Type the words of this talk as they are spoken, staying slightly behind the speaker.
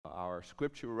Our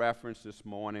scripture reference this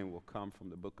morning will come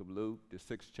from the book of Luke, the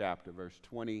 6th chapter, verse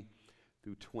 20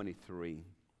 through 23.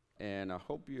 And I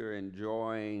hope you're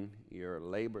enjoying your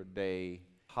Labor Day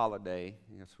holiday.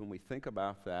 Yes, when we think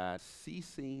about that,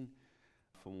 ceasing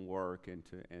from work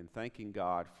and thanking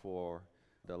God for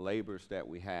the labors that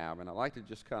we have. And I'd like to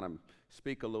just kind of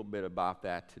speak a little bit about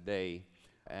that today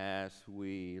as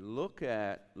we look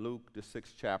at Luke, the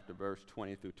 6th chapter, verse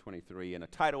 20 through 23. And the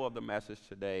title of the message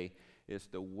today is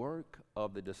The Work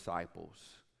of the Disciples.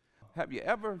 Have you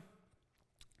ever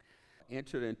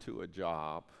entered into a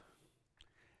job,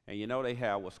 and you know they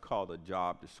have what's called a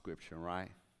job description,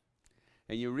 right?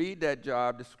 And you read that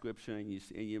job description,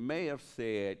 and you may have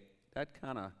said, that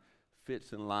kind of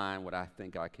fits in line what I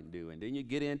think I can do. And then you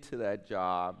get into that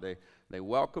job, they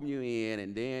welcome you in,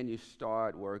 and then you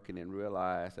start working and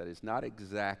realize that it's not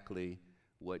exactly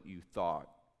what you thought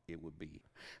it would be.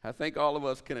 I think all of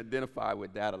us can identify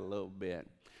with that a little bit.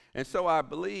 And so I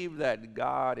believe that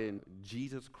God in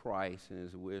Jesus Christ and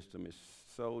his wisdom is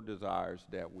so desires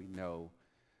that we know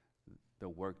the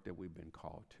work that we've been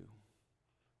called to,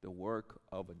 the work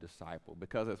of a disciple.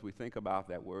 Because as we think about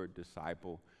that word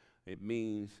disciple, it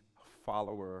means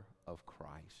follower of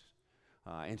Christ.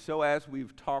 And so as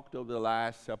we've talked over the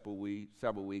last several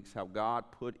weeks, how God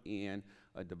put in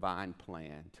a divine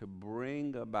plan to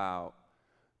bring about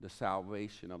the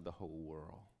salvation of the whole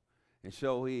world. And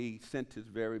so he sent his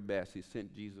very best. He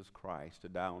sent Jesus Christ to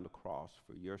die on the cross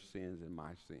for your sins and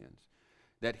my sins,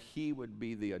 that he would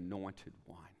be the anointed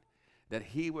one, that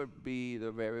he would be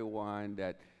the very one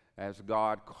that as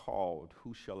God called,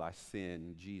 who shall I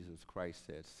send? Jesus Christ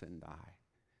said, send I.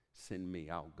 Send me,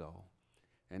 I'll go.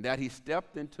 And that he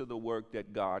stepped into the work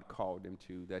that God called him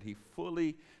to, that he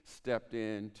fully stepped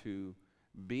into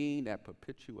being that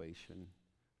perpetuation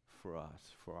for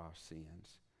us, for our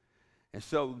sins. And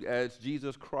so as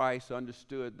Jesus Christ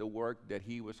understood the work that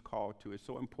he was called to, it's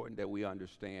so important that we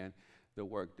understand the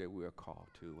work that we are called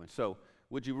to. And so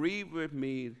would you read with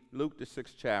me Luke the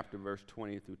 6th chapter, verse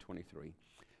 20 through 23.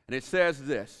 And it says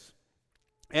this,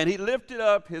 and he lifted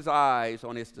up his eyes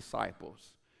on his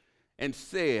disciples and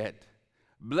said,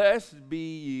 blessed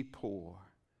be ye poor,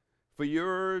 for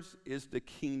yours is the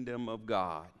kingdom of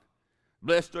God.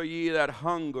 Blessed are ye that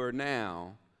hunger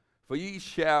now, for ye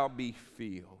shall be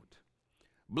filled.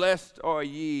 Blessed are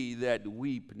ye that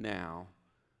weep now,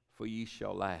 for ye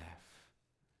shall laugh.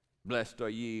 Blessed are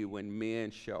ye when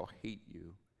men shall hate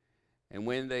you, and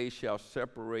when they shall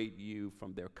separate you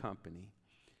from their company,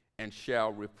 and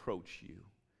shall reproach you,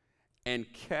 and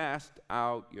cast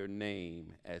out your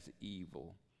name as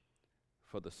evil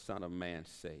for the Son of Man's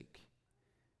sake.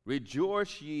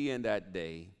 Rejoice ye in that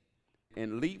day,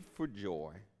 and leap for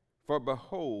joy, for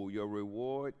behold, your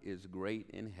reward is great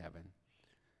in heaven.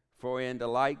 For in the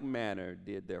like manner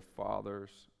did their fathers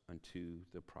unto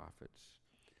the prophets.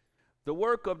 The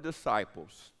work of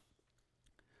disciples.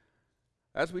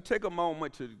 As we take a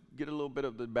moment to get a little bit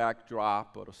of the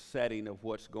backdrop or the setting of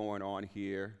what's going on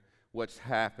here, what's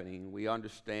happening, we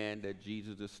understand that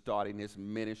Jesus is starting his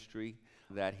ministry,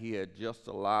 that he had just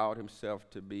allowed himself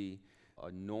to be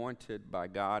anointed by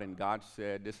God, and God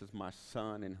said, this is my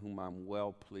son in whom I'm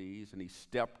well pleased. And he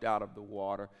stepped out of the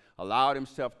water, allowed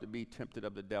himself to be tempted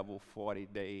of the devil 40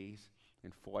 days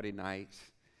and 40 nights.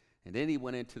 And then he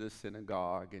went into the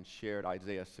synagogue and shared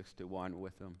Isaiah 61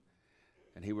 with them.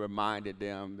 And he reminded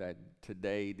them that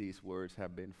today these words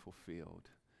have been fulfilled,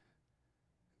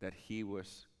 that he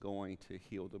was going to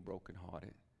heal the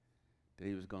brokenhearted, that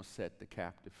he was going to set the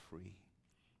captive free,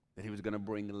 that he was going to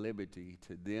bring liberty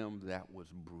to them that was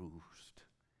bruised.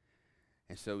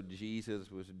 And so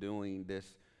Jesus was doing this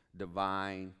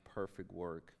divine, perfect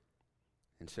work.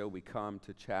 And so we come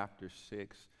to chapter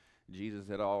 6. Jesus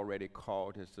had already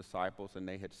called his disciples, and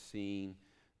they had seen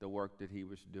the work that he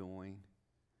was doing.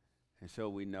 And so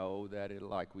we know that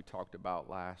like we talked about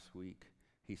last week,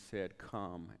 he said,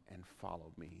 come and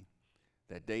follow me.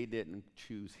 That they didn't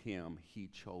choose him, he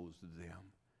chose them.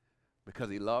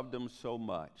 Because he loved them so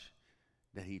much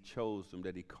that he chose them,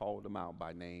 that he called them out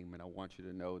by name. And I want you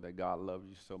to know that God loves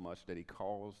you so much that he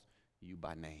calls you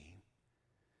by name.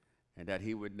 And that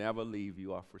he would never leave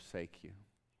you or forsake you.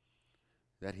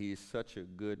 That he is such a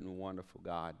good and wonderful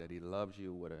God, that he loves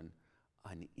you with an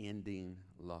unending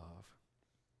love.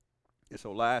 And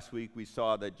so last week we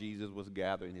saw that Jesus was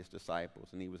gathering his disciples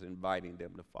and he was inviting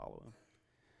them to follow him.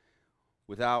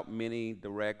 Without many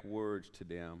direct words to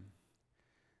them,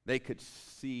 they could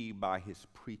see by his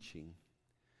preaching,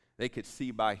 they could see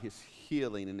by his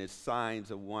healing and his signs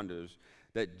of wonders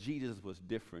that Jesus was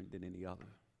different than any other,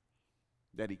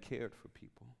 that he cared for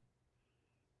people,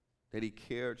 that he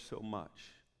cared so much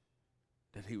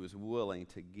that he was willing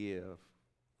to give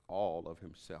all of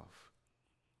himself.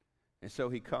 And so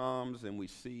he comes, and we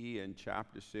see in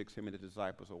chapter 6, him and the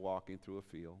disciples are walking through a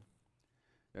field.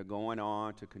 They're going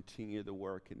on to continue the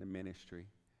work in the ministry.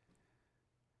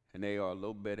 And they are a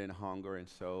little bit in hunger, and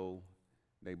so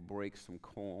they break some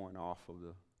corn off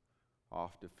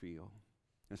the field.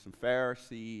 And some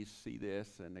Pharisees see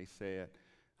this, and they said,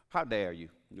 "How dare you?"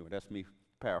 That's me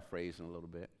paraphrasing a little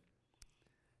bit.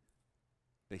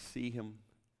 They see him.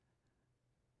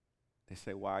 They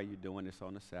say, "Why are you doing this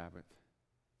on the Sabbath?"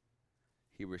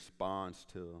 He responds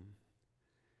to them.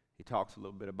 He talks a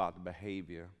little bit about the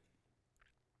behavior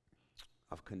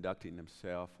of conducting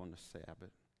himself on the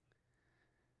Sabbath.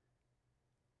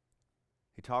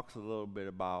 He talks a little bit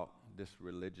about this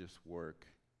religious work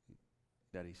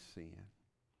that he's seeing.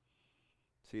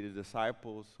 See, the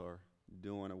disciples are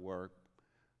doing a work,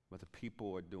 but the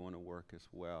people are doing a work as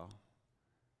well.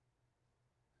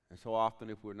 And so often,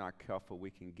 if we're not careful,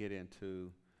 we can get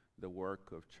into the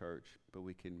work of church, but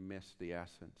we can miss the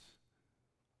essence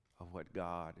of what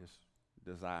God is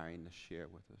desiring to share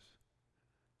with us.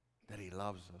 That he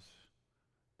loves us,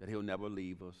 that he'll never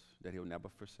leave us, that he'll never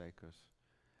forsake us,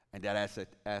 and that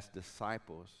as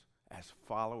disciples, as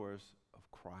followers of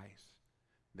Christ,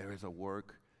 there is a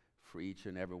work for each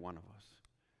and every one of us.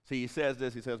 See, he says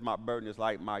this, he says, "My burden is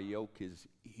light, my yoke is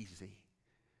easy.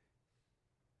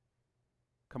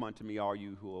 Come unto me, all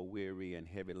you who are weary and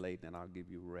heavy laden, and I'll give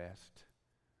you rest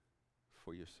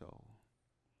for your soul."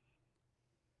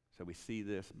 So we see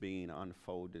this being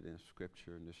unfolded in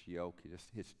Scripture, and this yoke,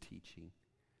 his teaching,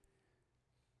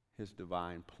 his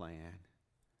divine plan.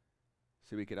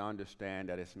 So we can understand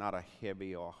that it's not a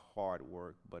heavy or hard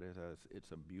work, but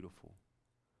it's a beautiful,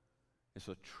 it's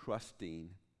a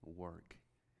trusting work,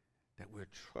 that we're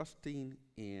trusting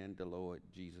in the Lord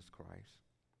Jesus Christ.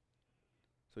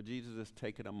 So Jesus is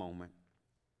taking a moment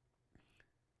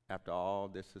after all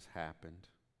this has happened.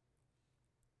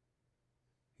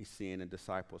 He's seeing the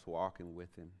disciples walking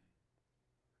with him.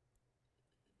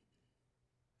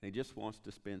 And he just wants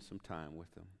to spend some time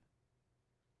with them.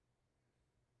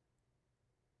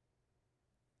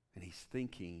 And he's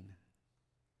thinking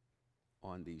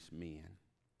on these men.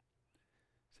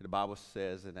 So the Bible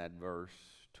says in that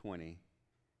verse 20,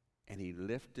 "And he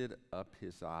lifted up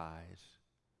his eyes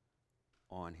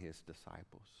on his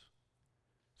disciples."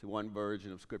 So one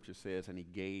version of Scripture says, "And he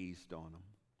gazed on them."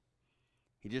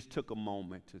 He just took a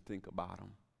moment to think about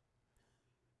them,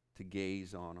 to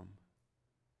gaze on them,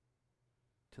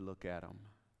 to look at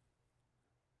them.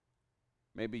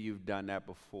 Maybe you've done that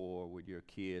before with your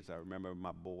kids. I remember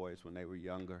my boys when they were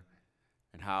younger,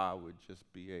 and how I would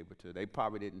just be able to. They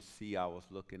probably didn't see I was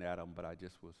looking at them, but I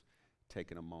just was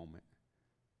taking a moment,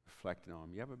 reflecting on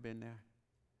them. You ever been there?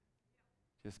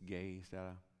 Just gazed at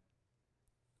them.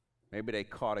 Maybe they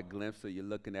caught a glimpse of you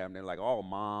looking at them. They're like, "Oh,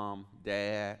 Mom,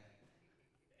 Dad."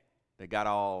 They got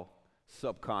all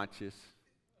subconscious.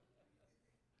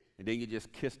 And then you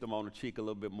just kissed them on the cheek a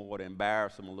little bit more to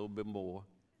embarrass them a little bit more.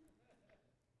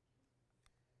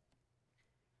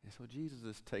 And so Jesus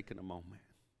is taking a moment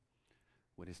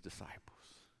with his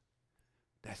disciples.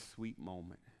 That sweet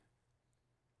moment.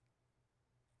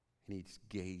 And he's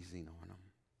gazing on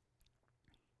them.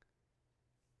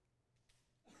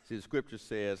 See, the Scripture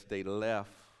says they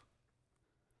left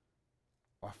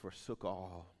or forsook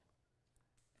all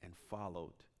and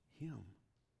followed him.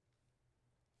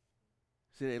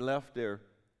 See, they left their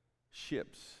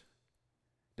ships.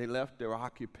 They left their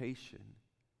occupation.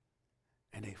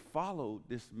 And they followed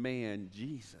this man,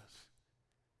 Jesus,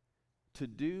 to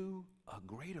do a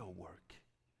greater work,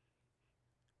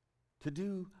 to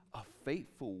do a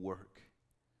faithful work.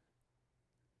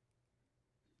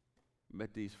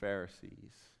 But these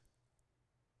Pharisees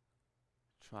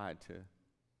tried to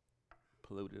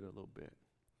pollute it a little bit.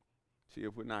 See,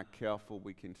 if we're not careful,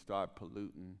 we can start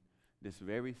polluting this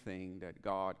very thing that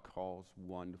God calls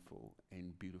wonderful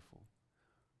and beautiful.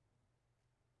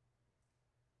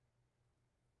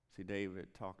 See,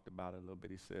 David talked about it a little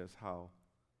bit. He says how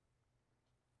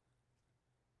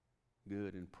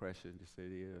good and precious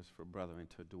it is for brethren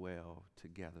to dwell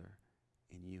together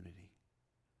in unity.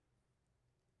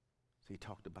 So he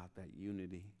talked about that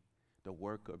unity, the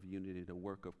work of unity, the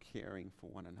work of caring for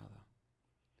one another.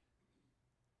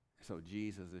 So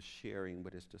Jesus is sharing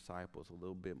with his disciples a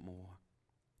little bit more.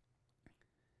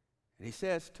 And he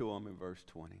says to them in verse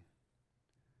 20,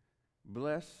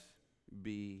 "Blessed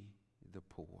be the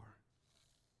poor."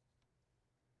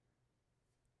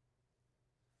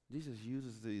 Jesus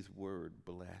uses these word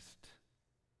blessed.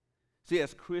 See,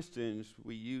 as Christians,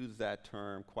 we use that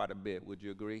term quite a bit. Would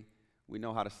you agree? We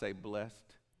know how to say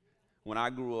blessed. When I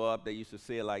grew up, they used to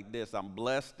say it like this: I'm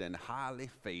blessed and highly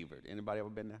favored. Anybody ever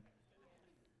been there?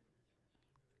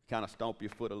 Kind of stomp your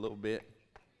foot a little bit.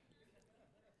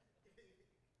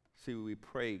 See, we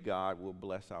pray God will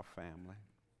bless our family.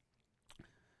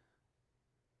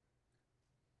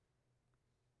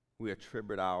 We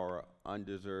attribute our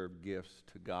undeserved gifts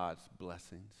to God's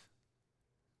blessings.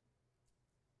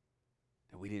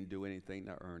 That we didn't do anything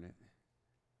to earn it.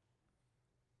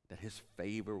 That his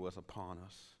favor was upon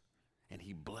us, and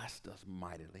he blessed us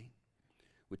mightily.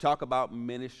 We talk about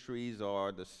ministries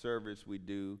or the service we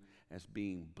do as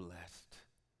being blessed.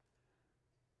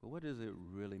 But what does it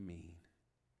really mean?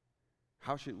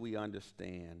 How should we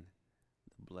understand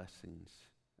the blessings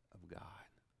of God?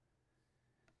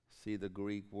 See, the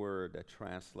Greek word that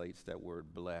translates that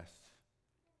word blessed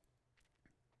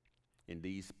in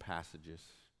these passages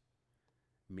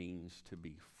means to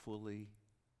be fully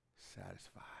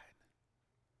satisfied.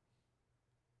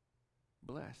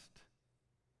 Blessed.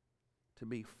 To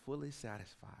be fully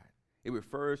satisfied. It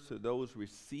refers to those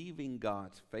receiving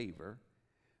God's favor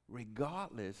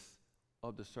regardless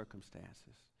of the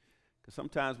circumstances. Because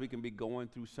sometimes we can be going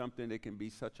through something that can be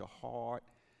such a hard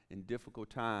and difficult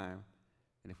time,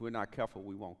 and if we're not careful,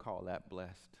 we won't call that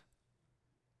blessed.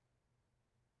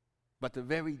 But the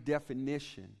very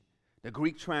definition, the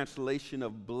Greek translation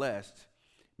of blessed,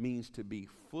 means to be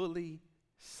fully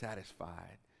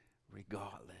satisfied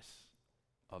regardless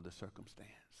of the circumstance.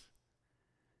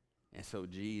 And so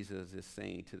Jesus is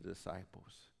saying to the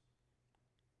disciples,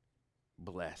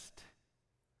 blessed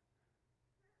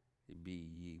be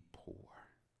ye poor,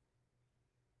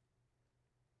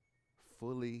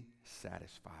 fully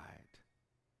satisfied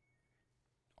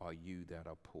are you that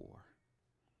are poor,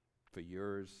 for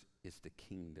yours is the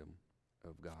kingdom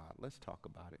of God. Let's talk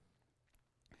about it.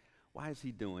 Why is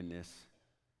he doing this?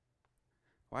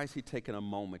 Why is he taking a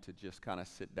moment to just kind of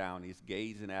sit down? He's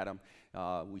gazing at them.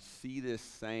 We see this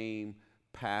same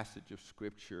passage of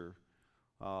Scripture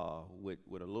with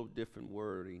a little different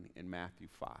wording in Matthew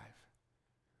 5.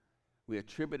 We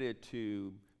attribute it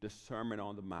to the Sermon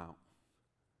on the Mount,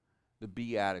 the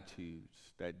Beatitudes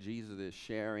that Jesus is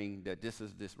sharing, that this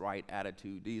is this right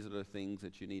attitude. These are the things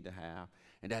that you need to have.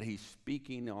 And that he's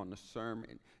speaking on the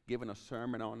sermon, giving a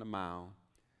Sermon on the Mount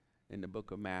in the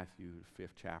book of Matthew, the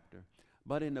 5th chapter.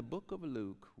 But in the book of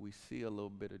Luke, we see a little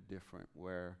bit of different,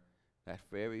 where that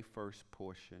very first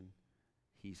portion,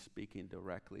 he's speaking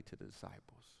directly to the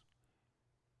disciples.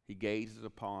 He gazes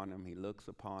upon them, he looks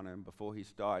upon them. Before he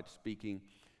starts speaking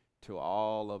to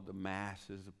all of the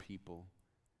masses of people,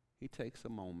 he takes a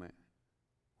moment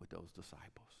with those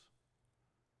disciples.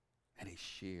 And he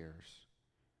shares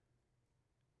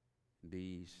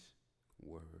these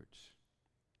words.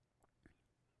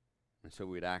 And so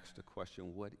we'd ask the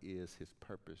question, what is his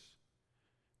purpose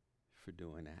for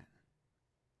doing that?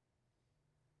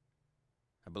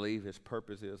 I believe his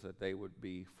purpose is that they would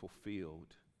be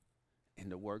fulfilled in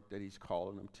the work that he's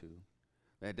calling them to,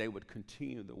 that they would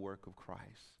continue the work of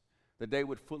Christ, that they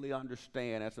would fully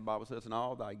understand, as the Bible says, in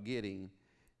all thy getting,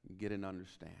 get an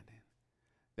understanding.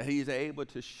 That he's able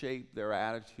to shape their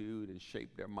attitude and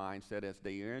shape their mindset as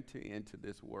they enter into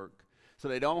this work, so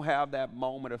they don't have that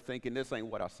moment of thinking, this ain't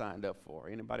what I signed up for.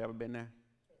 Anybody ever been there?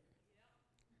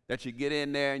 That you get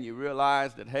in there and you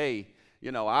realize that, hey,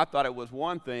 I thought it was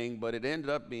one thing, but it ended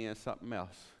up being something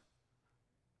else.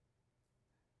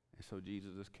 And so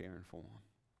Jesus is caring for them.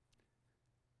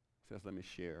 He says, let me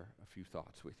share a few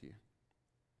thoughts with you.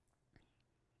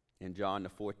 In John the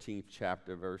 14th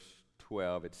chapter, verse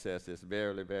 12, it says this,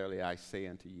 verily, verily, I say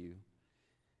unto you,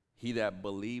 he that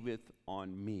believeth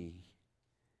on me,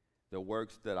 the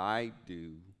works that I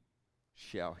do,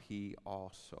 shall he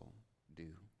also do.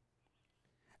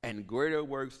 And greater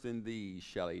works than these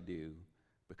shall he do,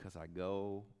 because I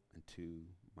go unto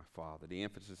my Father. The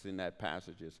emphasis in that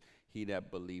passage is, he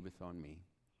that believeth on me,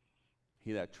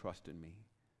 he that trusts in me,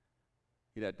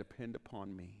 he that depend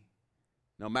upon me.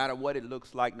 No matter what it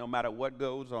looks like, no matter what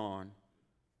goes on,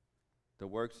 the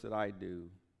works that I do,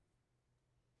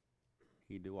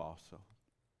 he do also,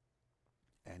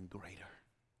 and greater.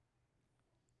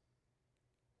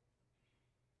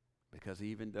 Because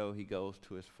even though he goes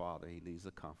to his Father, he leaves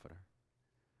a comforter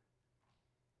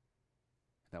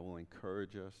that will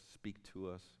encourage us, speak to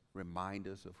us, remind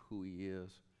us of who he is,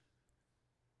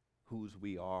 whose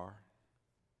we are,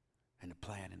 and the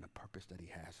plan and the purpose that he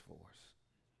has for us.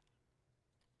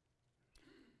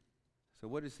 So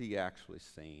what is he actually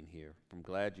saying here? I'm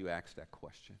glad you asked that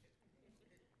question.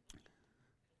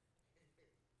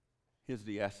 Here's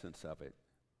the essence of it.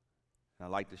 I'd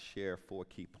like to share 4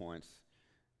 key points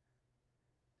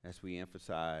as we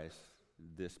emphasize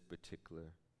this particular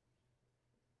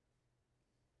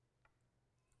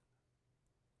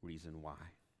reason why.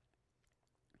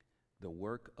 The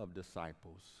work of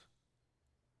disciples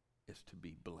is to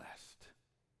be blessed,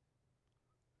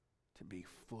 to be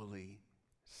fully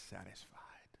satisfied.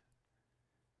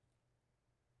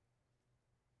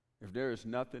 If there is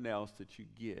nothing else that you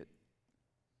get,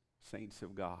 saints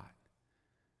of God,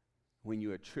 when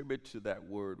you attribute to that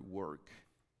word work,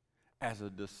 as a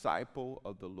disciple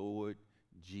of the Lord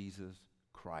Jesus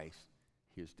Christ,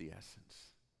 here's the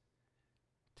essence: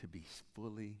 to be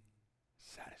fully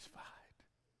satisfied.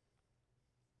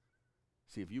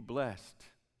 See, if you're blessed,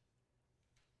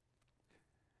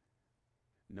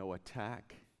 no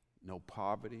attack, no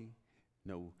poverty,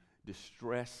 no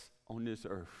distress on this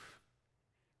earth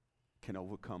can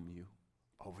overcome you,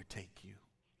 overtake you,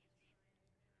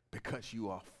 because you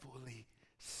are fully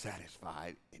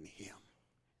satisfied in Him.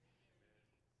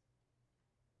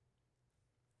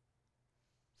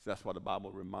 So that's why the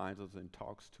Bible reminds us and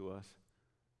talks to us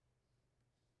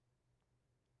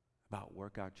about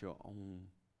work out your own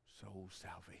soul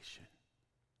salvation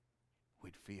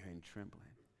with fear and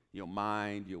trembling. Your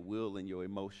mind, your will, and your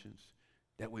emotions,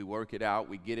 that we work it out,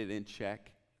 we get it in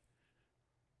check.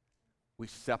 We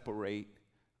separate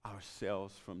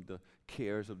ourselves from the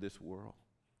cares of this world.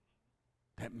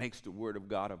 That makes the Word of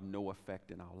God of no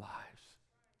effect in our lives.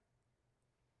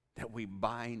 That we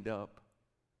bind up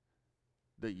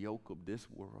the yoke of this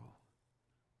world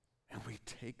and we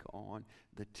take on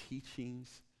the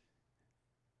teachings,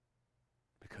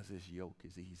 because His yoke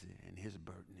is easy and His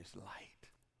burden is light.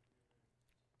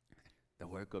 The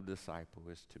work of the disciple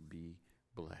is to be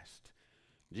blessed.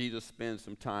 Jesus spends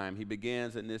some time. He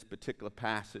begins in this particular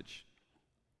passage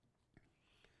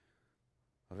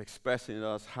of expressing to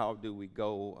us how do we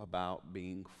go about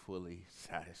being fully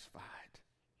satisfied.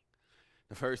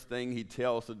 The first thing He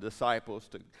tells the disciples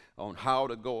on how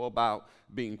to go about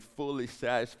being fully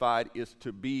satisfied is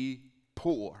to be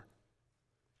poor.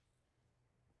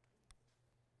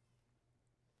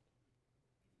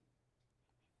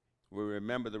 We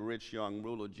remember the rich young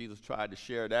ruler. Jesus tried to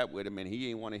share that with him, and he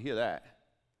didn't want to hear that.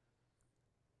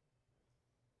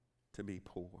 To be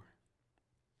poor.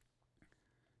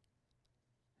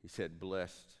 He said,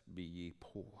 "Blessed be ye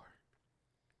poor."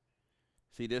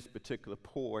 See, this particular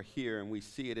poor here, and we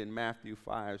see it in Matthew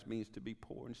 5, means to be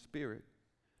poor in spirit,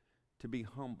 to be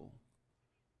humble,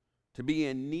 to be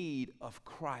in need of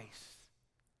Christ.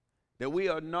 That we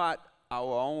are not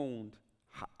our own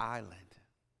island,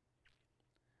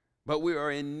 but we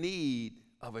are in need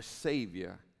of a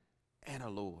Savior and a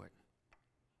Lord.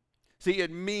 See,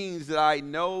 it means that I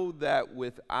know that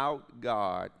without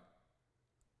God,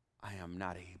 I am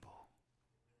not able.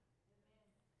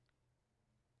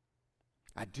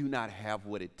 I do not have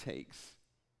what it takes.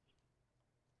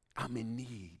 I'm in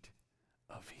need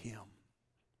of Him.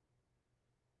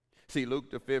 See, Luke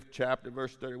the 5th chapter,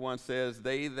 verse 31 says,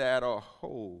 "They that are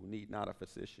whole need not a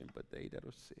physician, but they that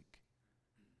are sick."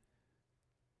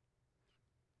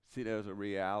 See, there's a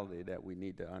reality that we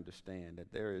need to understand,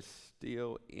 that there is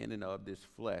still in and of this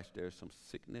flesh, there's some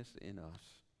sickness in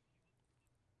us,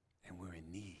 and we're in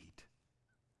need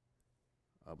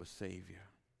of a Savior.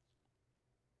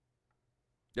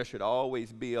 There should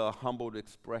always be a humbled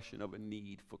expression of a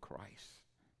need for Christ.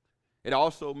 It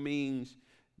also means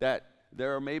that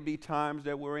there may be times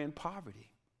that we're in poverty.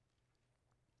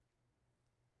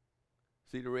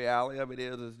 See, the reality of it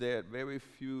is that very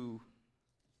few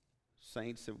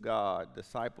saints of God,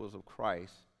 disciples of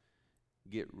Christ,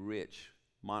 get rich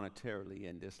monetarily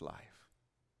in this life.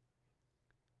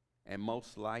 And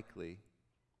most likely,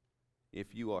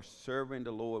 if you are serving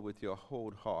the Lord with your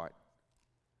whole heart,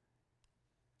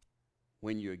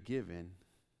 when you're giving,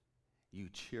 you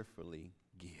cheerfully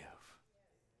give.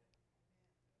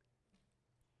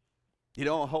 You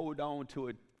don't hold on to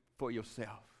it for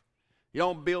yourself. You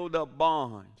don't build up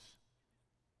bonds.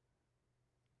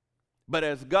 But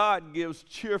as God gives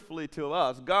cheerfully to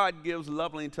us, God gives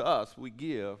lovingly to us, we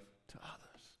give to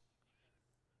others.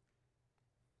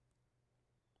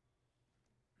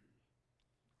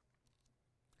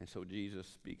 And so Jesus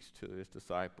speaks to His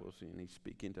disciples, and He's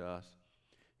speaking to us.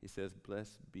 He says,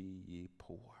 "Blessed be ye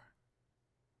poor,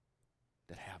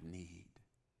 that have need,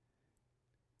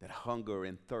 that hunger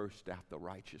and thirst after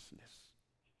righteousness."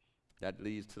 That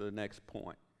leads to the next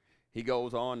point. He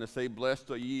goes on to say,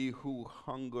 "Blessed are ye who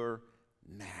hunger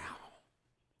now,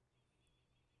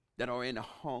 that are in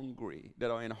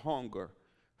hunger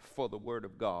for the Word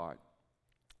of God."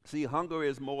 See, hunger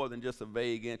is more than just a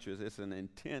vague interest. It's an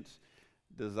intense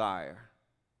desire.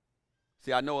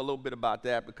 See, I know a little bit about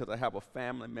that because I have a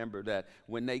family member that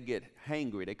when they get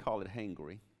hangry, they call it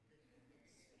hangry.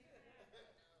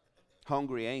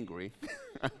 Hungry, angry.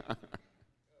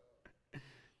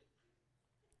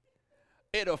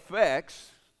 it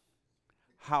affects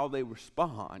how they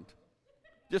respond.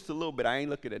 Just a little bit. I ain't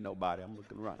looking at nobody. I'm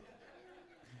looking around.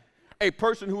 A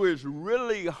person who is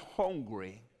really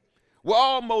hungry will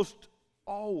almost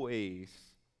always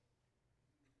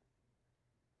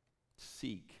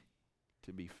seek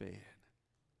to be fed.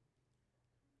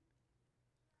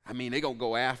 I mean, they're going to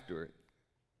go after it.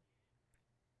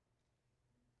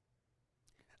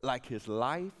 Like his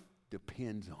life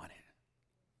depends on it.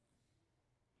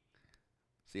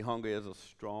 See, hunger is a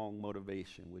strong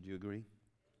motivation. Would you agree?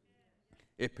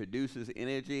 It produces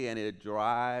energy and it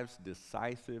drives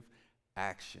decisive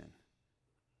action.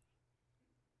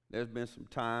 There's been some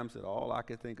times that all I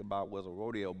could think about was a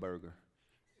rodeo burger.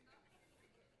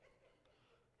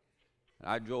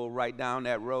 I drove right down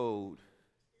that road.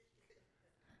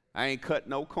 I ain't cut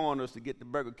no corners to get to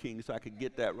Burger King so I could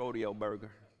get that rodeo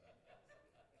burger.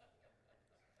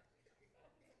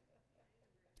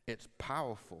 It's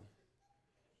powerful.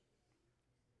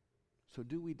 So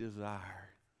do we desire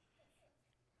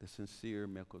the sincere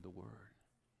milk of the word?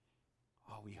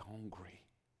 Are we hungry?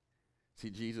 See,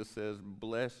 Jesus says,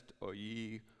 blessed are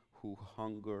ye who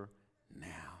hunger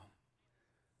now.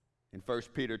 In 1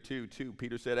 Peter 2:2,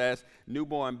 Peter said, as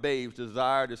newborn babes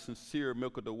desire the sincere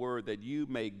milk of the word that you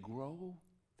may grow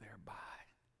thereby.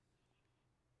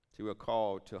 See, we're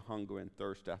called to hunger and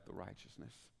thirst after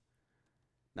righteousness,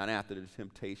 not after the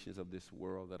temptations of this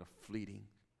world that are fleeting,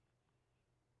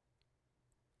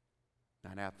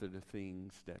 not after the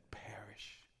things that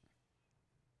perish,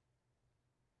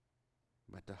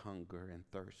 but the hunger and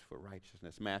thirst for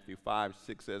righteousness. Matthew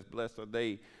 5:6 says, blessed are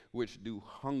they which do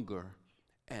hunger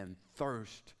and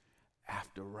thirst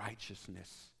after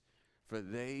righteousness, for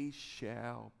they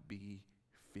shall be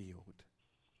filled.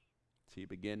 See,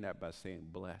 begin that by saying,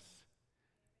 blessed,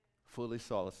 fully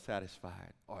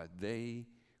satisfied are they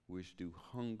which do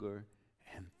hunger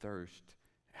and thirst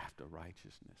after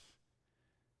righteousness.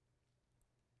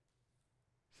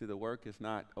 See, the work is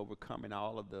not overcoming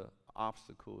all of the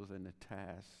obstacles and the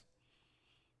tasks.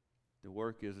 The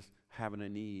work is having a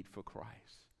need for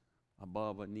Christ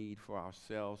above a need for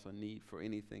ourselves, a need for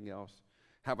anything else,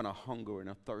 having a hunger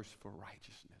and a thirst for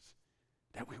righteousness,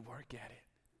 that we work at it.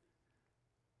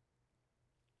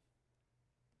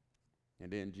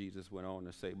 And then Jesus went on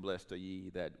to say, blessed are ye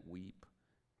that weep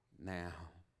now.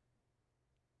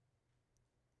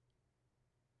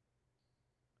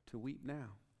 To weep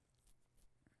now.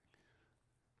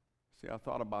 See, I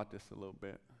thought about this a little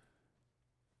bit.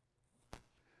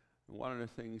 And one of the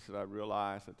things that I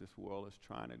realized that this world is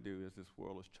trying to do is this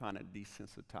world is trying to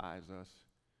desensitize us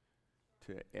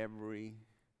to every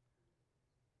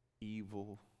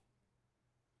evil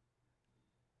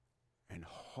and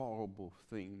horrible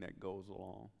thing that goes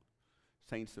along.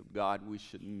 Saints of God, we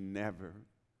should never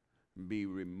be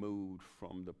removed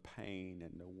from the pain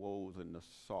and the woes and the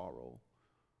sorrow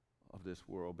of this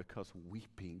world, because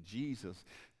weeping, Jesus,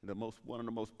 one of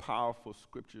the most powerful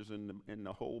scriptures in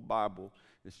the whole Bible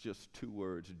is just two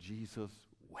words: Jesus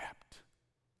wept.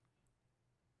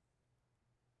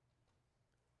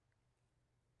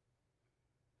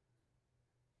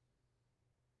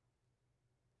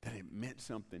 That it meant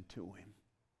something to him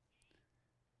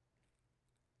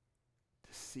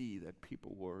to see that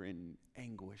people were in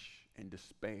anguish and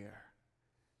despair,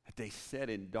 that they sat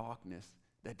in darkness,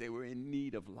 that they were in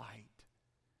need of light.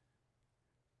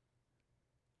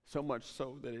 So much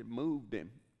so that it moved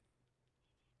him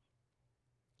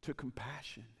to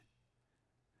compassion.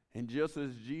 And just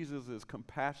as Jesus is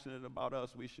compassionate about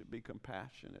us, we should be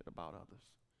compassionate about others.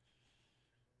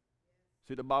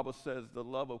 See, the Bible says the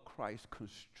love of Christ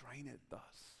constraineth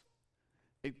us.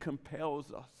 It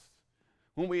compels us.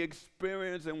 When we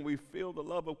experience and we feel the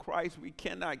love of Christ, we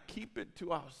cannot keep it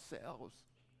to ourselves.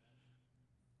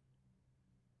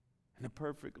 And the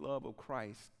perfect love of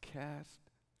Christ cast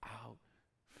out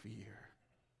fear.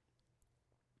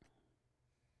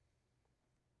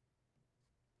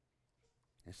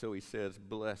 And so he says,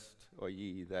 blessed are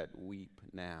ye that weep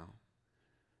now.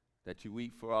 That you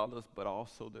weep for others, but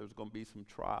also there's going to be some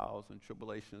trials and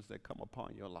tribulations that come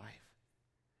upon your life.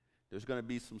 There's going to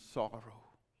be some sorrow.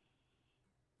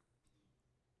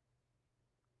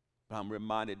 But I'm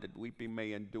reminded that weeping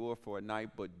may endure for a night,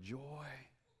 but joy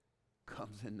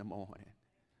comes in the morning.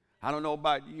 I don't know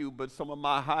about you, but some of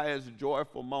my highest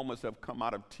joyful moments have come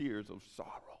out of tears of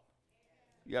sorrow.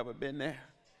 You ever been there?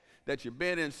 That you've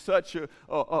been in such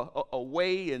a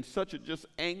way, in such a just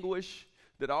anguish,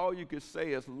 that all you could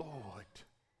say is, Lord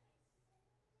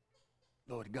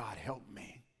God, help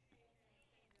me.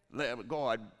 Let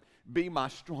God be my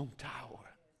strong tower.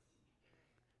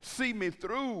 See me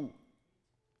through.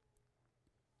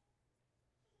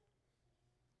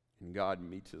 And God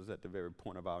meets us at the very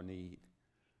point of our need.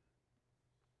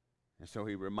 And so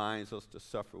he reminds us to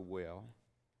suffer well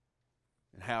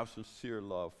and have sincere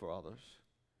love for others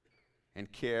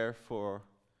and care for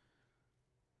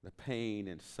the pain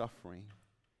and suffering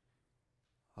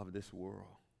of this world.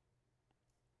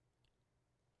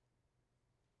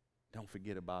 Don't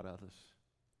forget about others.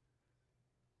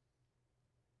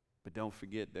 But don't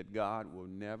forget that God will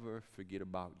never forget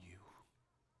about you.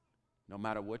 No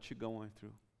matter what you're going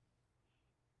through.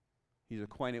 He's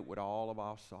acquainted with all of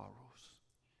our sorrows.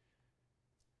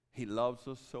 He loves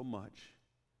us so much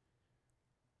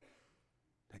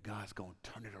that God's going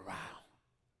to turn it around.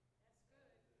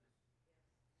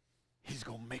 He's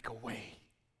going to make a way.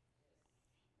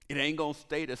 It ain't going to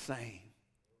stay the same.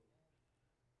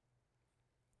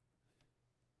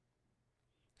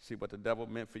 See, what the devil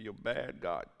meant for your bad,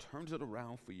 God turns it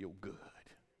around for your good.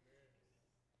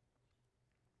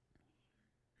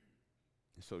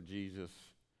 And so Jesus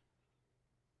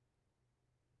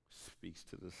speaks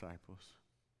to the disciples.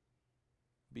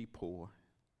 Be poor.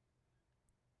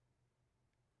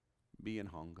 Be in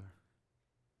hunger.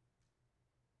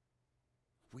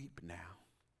 Weep now.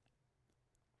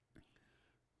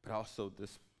 But also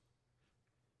this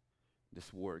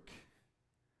work,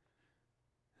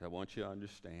 I want you to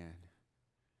understand,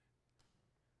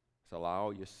 is allow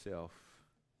yourself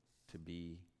to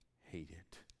be hated.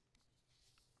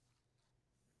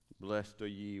 Blessed are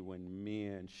ye when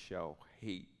men shall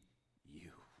hate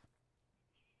you.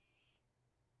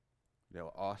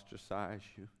 They'll ostracize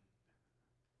you,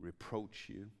 reproach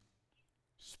you,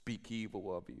 speak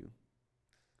evil of you.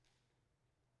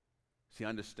 See,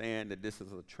 understand that this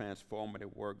is a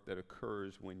transformative work that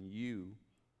occurs when you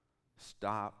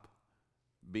stop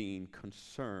being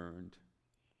concerned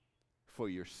for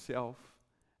yourself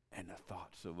and the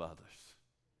thoughts of others,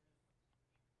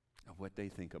 of what they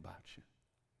think about you.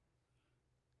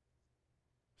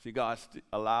 See, God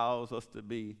allows us to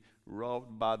be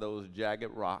rubbed by those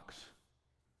jagged rocks.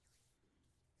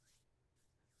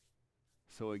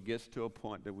 So it gets to a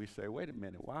point that we say, wait a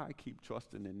minute, why I keep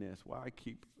trusting in this? Why I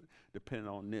keep depending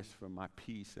on this for my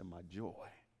peace and my joy?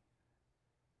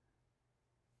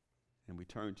 And we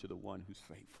turn to the one who's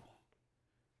faithful,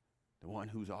 the one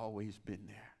who's always been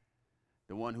there,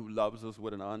 the one who loves us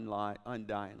with an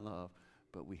undying love.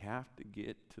 But we have to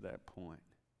get to that point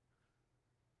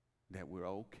that we're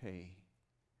okay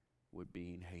with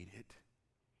being hated.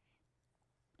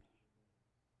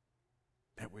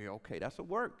 That we're okay. That's a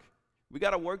work. We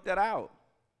got to work that out.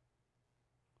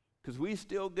 Because we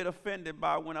still get offended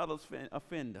by when others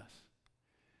offend us.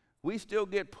 We still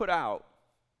get put out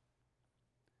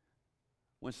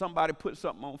when somebody puts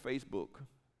something on Facebook.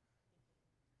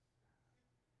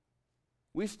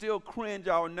 We still cringe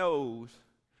our nose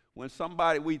when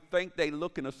somebody, we think they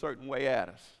looking a certain way at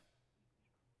us.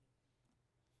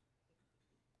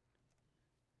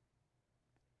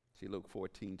 See, Luke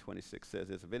 14:26 says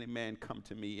this, if any man come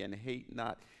to me and hate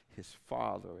not his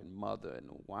father and mother and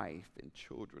wife and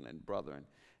children and brethren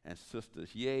and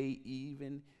sisters, yea,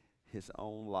 even his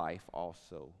own life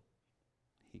also,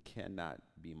 he cannot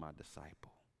be my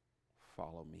disciple.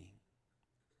 Follow me.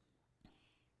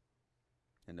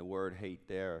 And the word hate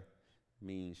there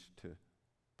means to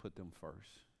put them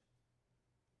first.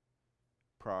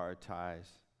 Prioritize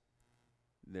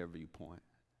their viewpoint.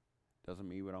 Doesn't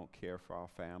mean we don't care for our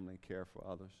family, care for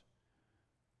others.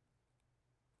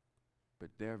 But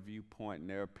their viewpoint and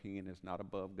their opinion is not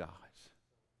above God's.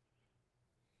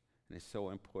 And it's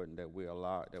so important that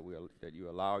that you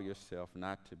allow yourself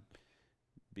not to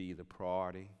be the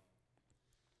priority,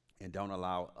 and don't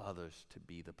allow others to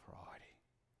be the priority.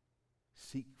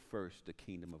 Seek first the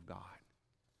kingdom of God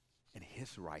and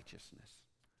his righteousness,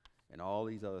 and all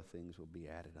these other things will be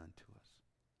added unto us.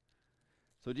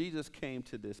 So Jesus came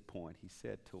to this point. He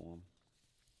said to him,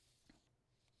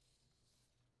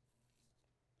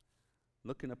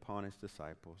 looking upon his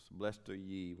disciples, blessed are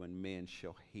ye when men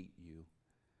shall hate you,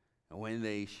 and when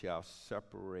they shall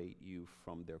separate you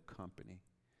from their company.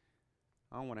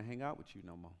 I don't want to hang out with you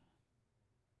no more.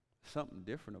 Something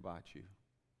different about you.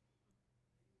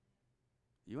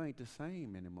 You ain't the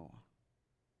same anymore.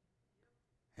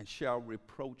 And shall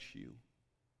reproach you,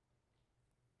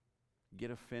 get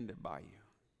offended by you,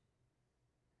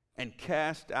 and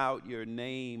cast out your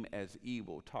name as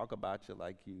evil. Talk about you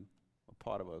like you are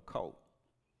part of a cult.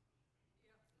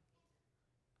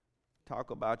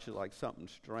 Talk about you like something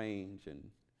strange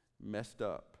and messed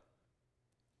up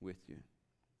with you.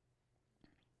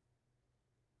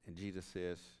 And Jesus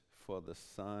says, for the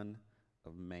Son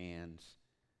of Man's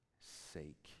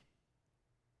sake.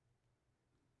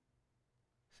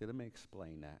 See, let me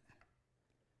explain that.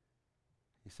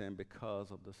 He's saying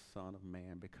because of the Son of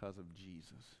Man, because of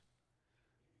Jesus,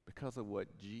 because of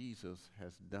what Jesus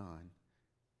has done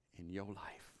in your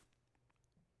life,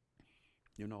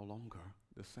 you're no longer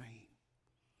the same.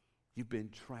 You've been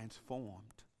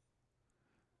transformed.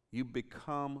 You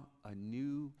become a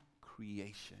new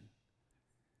creation.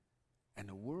 And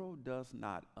the world does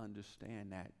not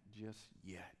understand that just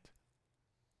yet.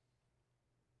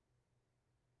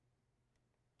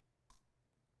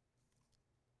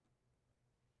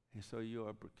 And so you're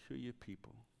a peculiar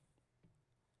people.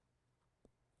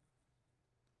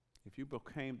 If you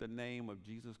proclaim the name of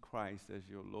Jesus Christ as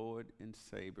your Lord and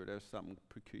Savior, there's something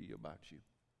peculiar about you.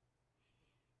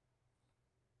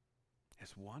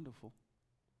 It's wonderful.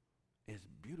 It's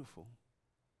beautiful.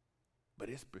 But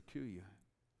it's peculiar.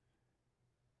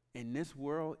 In this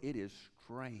world, it is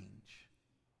strange.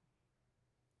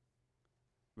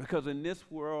 Because in this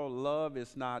world, love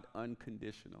is not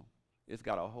unconditional. It's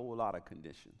got a whole lot of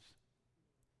conditions.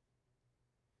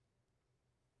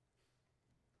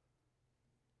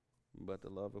 But the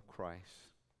love of Christ,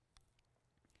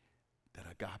 that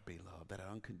agape love, that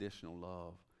unconditional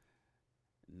love,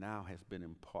 now has been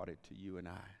imparted to you and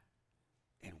I.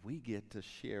 And we get to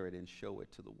share it and show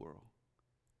it to the world.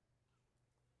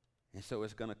 And so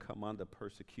it's going to come under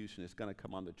persecution. It's going to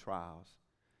come under trials.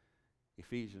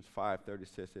 Ephesians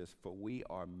 5:30 says this, for we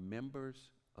are members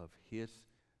of his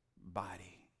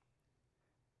body.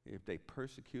 If they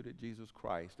persecuted Jesus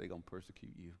Christ, they're going to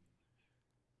persecute you.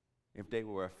 If they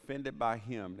were offended by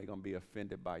him, they're going to be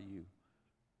offended by you.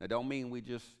 Now, don't mean we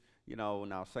just,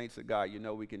 now saints of God,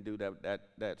 we can do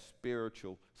that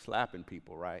spiritual slapping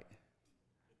people, right?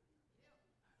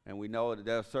 And we know that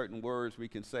there are certain words we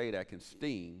can say that can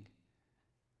sting.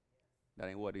 That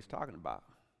ain't what he's talking about.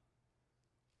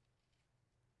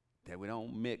 That we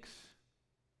don't mix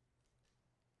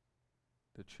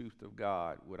the truth of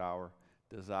God with our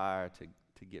desire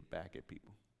to get back at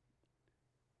people.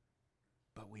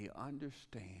 But we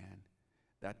understand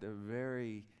that the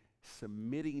very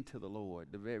submitting to the Lord,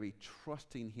 the very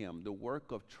trusting him, the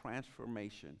work of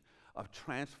transformation, of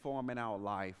transforming our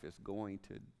life is going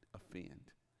to offend.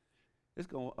 It's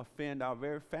going to offend our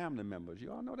very family members.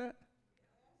 You all know that?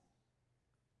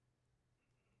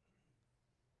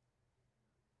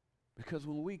 Because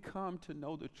when we come to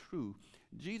know the truth,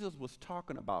 Jesus was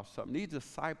talking about something. These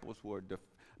disciples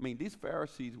these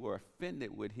Pharisees were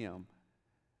offended with him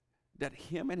that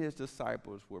him and his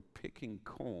disciples were picking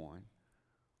corn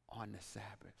on the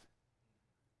Sabbath.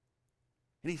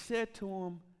 And he said to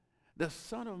them, the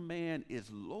Son of Man is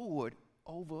Lord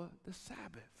over the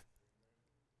Sabbath.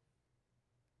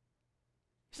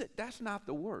 He said, that's not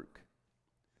the work.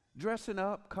 Dressing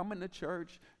up, coming to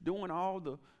church, doing all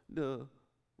the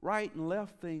right and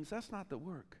left things, that's not the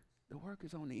work. The work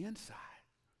is on the inside.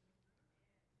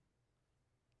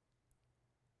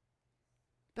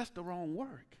 That's the wrong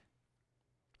work.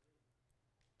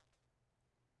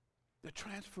 The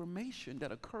transformation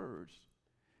that occurs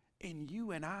in you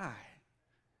and I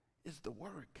is the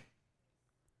work.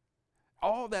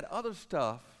 All that other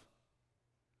stuff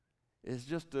is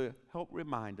just to help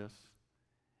remind us,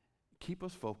 keep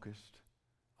us focused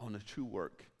on the true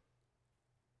work,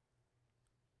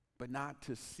 but not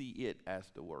to see it as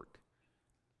the work.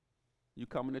 You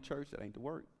coming to church, that ain't the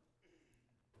work.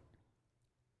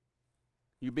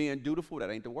 You being dutiful,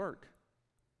 that ain't the work.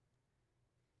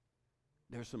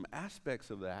 There's some aspects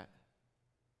of that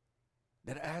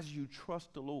as you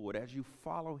trust the Lord, as you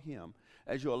follow him,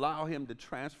 as you allow him to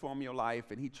transform your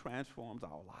life and he transforms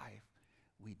our life,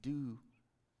 we do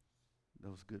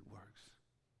those good works.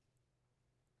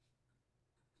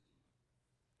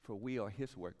 For we are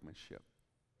his workmanship,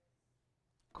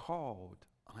 called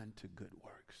unto good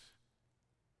works.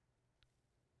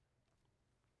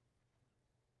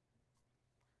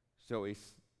 So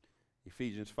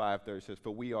Ephesians 5:30 says,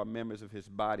 for we are members of his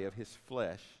body, of his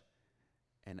flesh,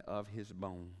 and of his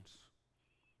bones.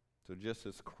 So just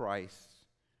as Christ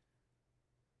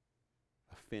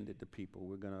offended the people,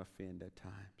 we're going to offend at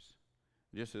times.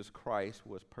 Just as Christ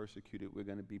was persecuted, we're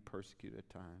going to be persecuted at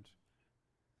times.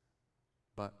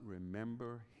 But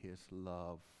remember his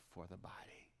love for the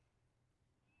body,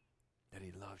 that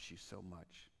he loves you so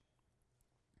much.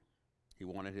 He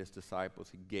wanted his disciples,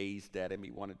 he gazed at him, he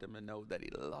wanted them to know that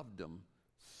he loved them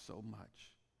so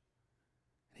much.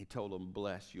 And he told them,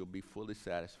 bless, you'll be fully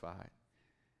satisfied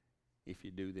if you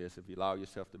do this, if you allow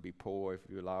yourself to be poor, if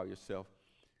you allow yourself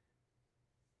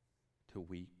to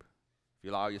weep, if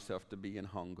you allow yourself to be in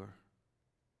hunger.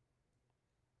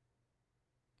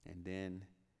 And then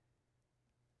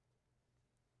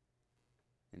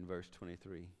in verse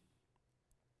 23,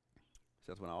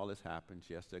 Says when all this happens,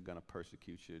 yes, they're going to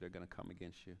persecute you. They're going to come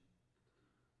against you.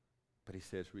 But he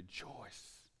says, rejoice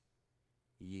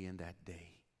ye in that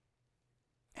day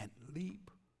and leap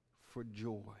for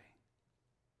joy.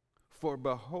 For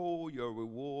behold, your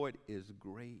reward is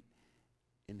great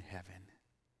in heaven.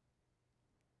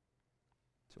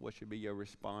 So what should be your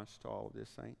response to all of this,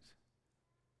 saints?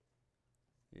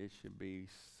 It should be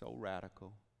so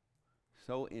radical,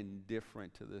 so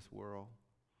indifferent to this world,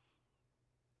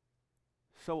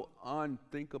 so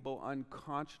unthinkable,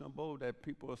 unconscionable that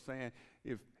people are saying,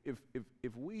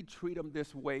 if we treat them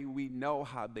this way, we know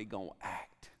how they're going to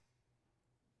act.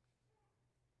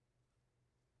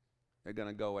 They're going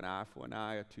to go an eye for an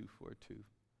eye, a tooth for a tooth.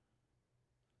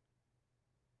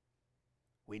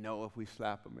 We know if we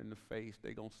slap them in the face,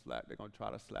 they're going to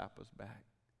try to slap us back.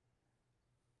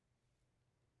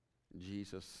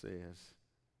 Jesus says,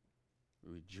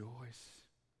 rejoice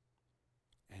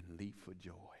and leap for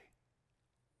joy.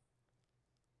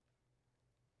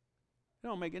 It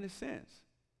don't make any sense.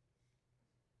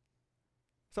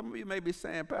 Some of you may be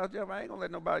saying, Pastor Jeff, I ain't going to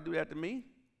let nobody do that to me.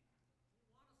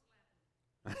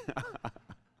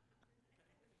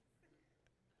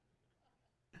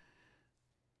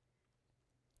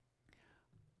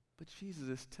 But Jesus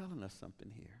is telling us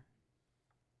something here.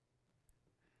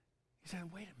 He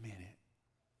said, wait a minute.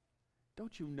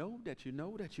 Don't you know that you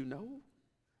know that you know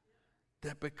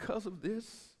that because of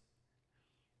this,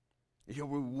 your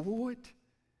reward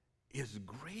is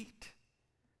great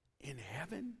in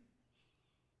heaven?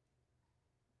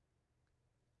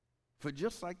 For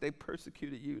just like they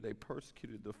persecuted you, they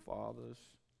persecuted the fathers,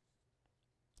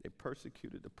 they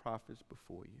persecuted the prophets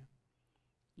before you.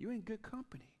 You're in good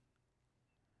company.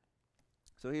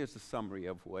 So here's the summary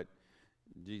of what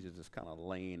Jesus is kind of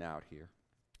laying out here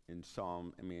in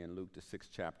Luke, the 6th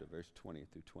chapter, verse 20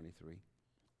 through 23.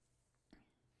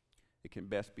 It can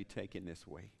best be taken this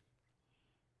way.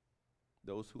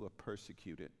 Those who are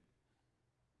persecuted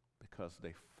because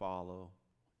they follow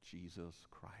Jesus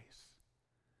Christ.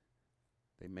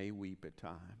 They may weep at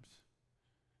times.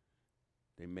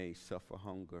 They may suffer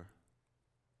hunger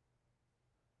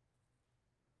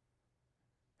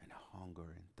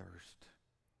and thirst.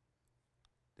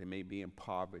 They may be in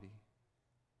poverty,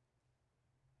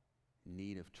 in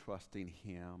need of trusting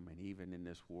him, and even in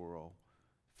this world,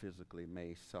 physically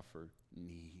may suffer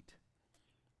need.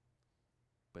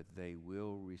 But they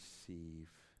will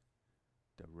receive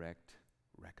direct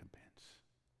recompense,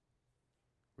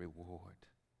 reward.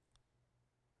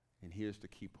 And here's the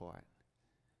key part.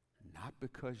 Not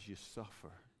because you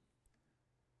suffer,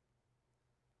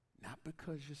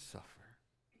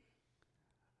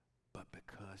 but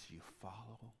because you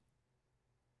follow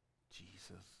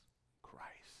Jesus Christ.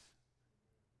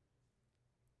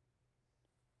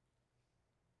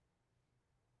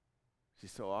 See,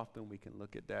 so often we can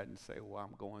look at that and say, well,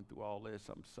 I'm going through all this,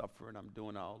 I'm suffering, I'm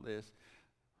doing all this.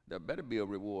 There better be a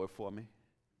reward for me.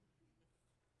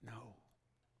 No.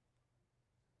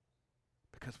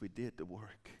 Because we did the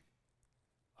work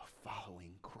of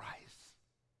following Christ.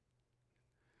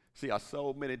 See,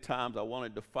 so many times I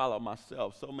wanted to follow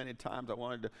myself. So many times I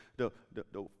wanted to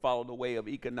follow the way of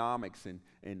economics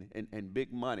and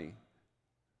big money.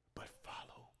 But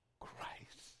follow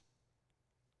Christ.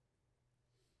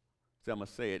 So I'm going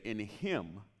to say it. In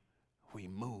him we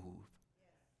move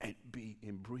and be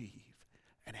and breathe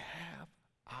and have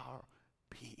our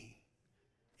being.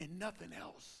 In nothing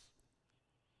else.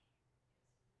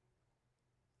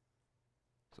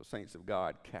 So saints of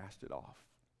God, cast it off.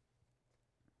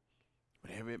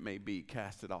 Whatever it may be,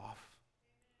 cast it off.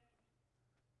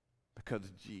 Because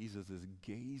Jesus is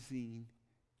gazing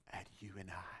at you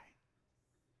and I.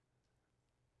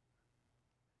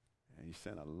 And he's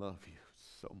saying, I love you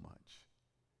so much.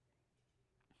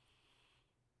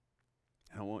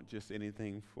 I don't want just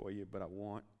anything for you, but I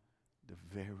want the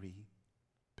very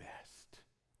best.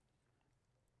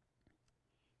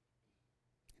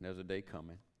 And there's a day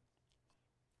coming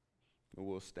when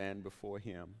we'll stand before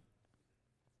him.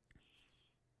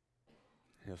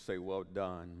 He'll say, well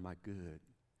done, my good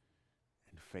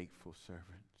and faithful servants.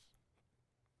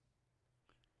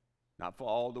 Not for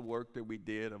all the work that we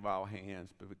did of our hands,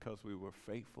 but because we were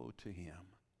faithful to him.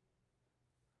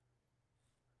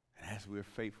 And as we're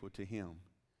faithful to him,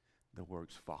 the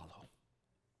works follow.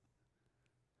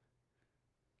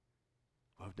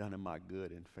 Well done, my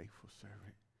good and faithful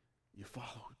servant. You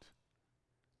followed.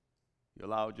 You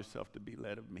allowed yourself to be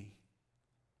led of me.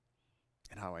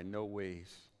 And how I no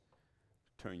ways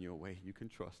turn you away. You can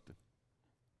trust him.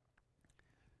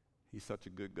 He's such a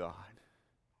good God.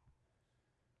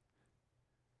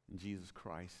 And Jesus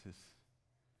Christ is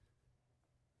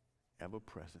ever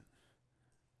present,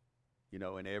 You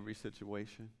know, in every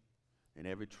situation, in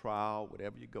every trial,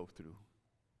 whatever you go through,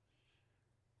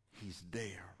 he's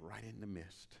there right in the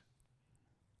midst.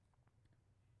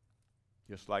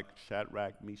 Just like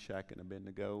Shadrach, Meshach, and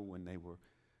Abednego when they were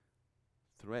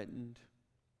threatened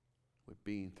with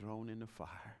being thrown in the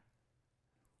fire.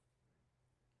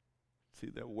 See,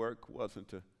 their work wasn't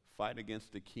to fight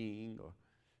against the king or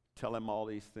tell him all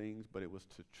these things, but it was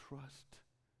to trust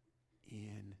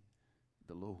in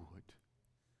the Lord.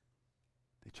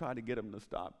 They tried to get him to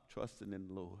stop trusting in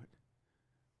the Lord.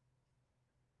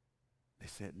 They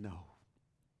said, no,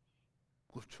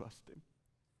 we'll trust him.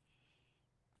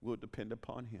 We'll depend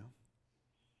upon him.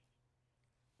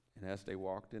 And as they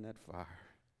walked in that fire,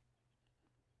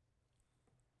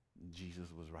 Jesus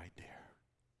was right there.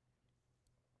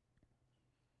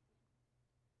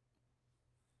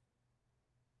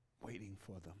 Waiting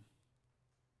for them.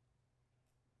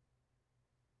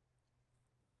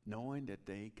 Knowing that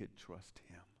they could trust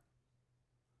him.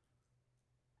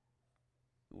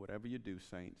 Whatever you do,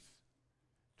 saints,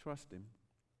 trust him.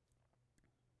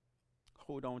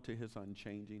 Hold on to his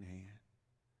unchanging hand.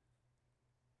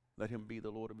 Let him be the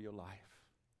Lord of your life.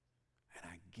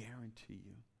 And I guarantee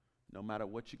you, no matter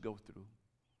what you go through,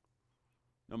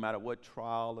 no matter what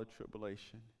trial or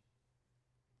tribulation,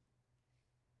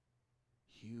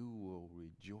 you will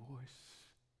rejoice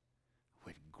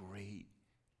with great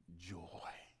joy.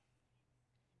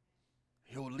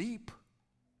 You'll leap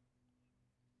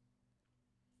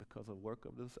because of the work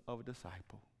of a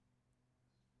disciple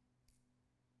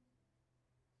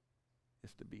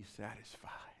is to be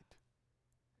satisfied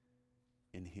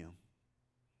in him.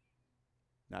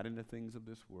 Not in the things of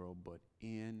this world, but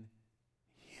in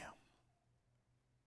him.